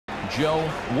Joe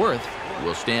Worth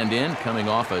will stand in, coming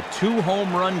off a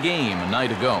 2-home run game a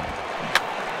night ago.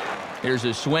 Here's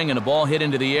a swing and a ball hit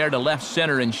into the air to left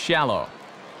center and shallow.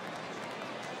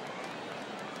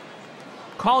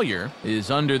 Collier is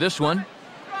under this one,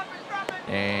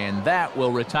 and that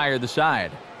will retire the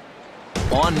side.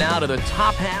 On now to the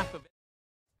top half of it.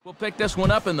 We'll pick this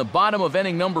one up in the bottom of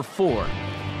inning number 4.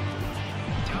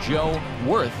 Joe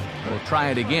Worth will try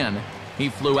it again. He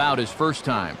flew out his first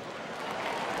time.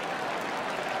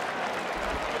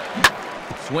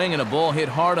 Swing and a ball hit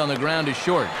hard on the ground is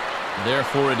short.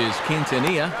 Therefore, it is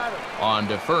Quintanilla on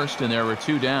to first, and there were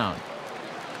 2 down.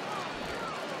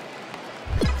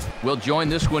 We'll join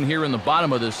this one here in the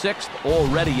bottom of the 6th,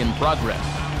 already in progress.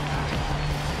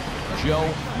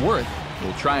 Joe Worth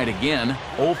will try it again.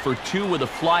 0 for 2 with a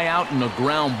fly out and a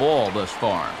ground ball thus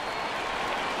far.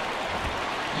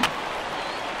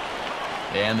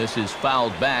 And this is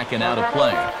fouled back and out of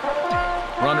play.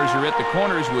 Runners are at the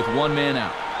corners with 1 man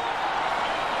out.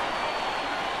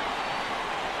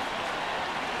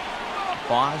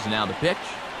 Pause, now the pitch.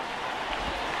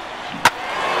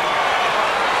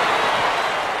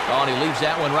 Oh, and he leaves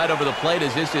that one right over the plate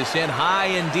as this is sent high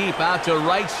and deep out to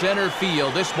right center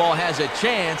field. This ball has a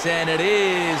chance, and it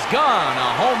is gone.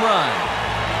 A home run.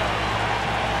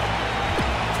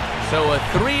 So a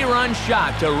 3-run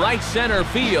shot to right center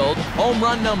field. Home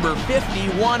run number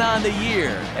 51 on the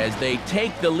year as they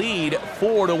take the lead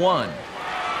 4-1.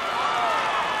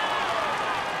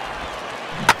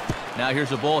 Now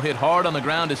here's a ball hit hard on the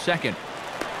ground to second.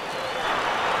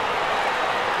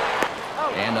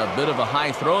 And a bit of a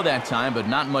high throw that time, but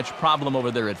not much problem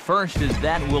over there at first, as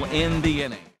that will end the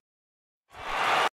inning.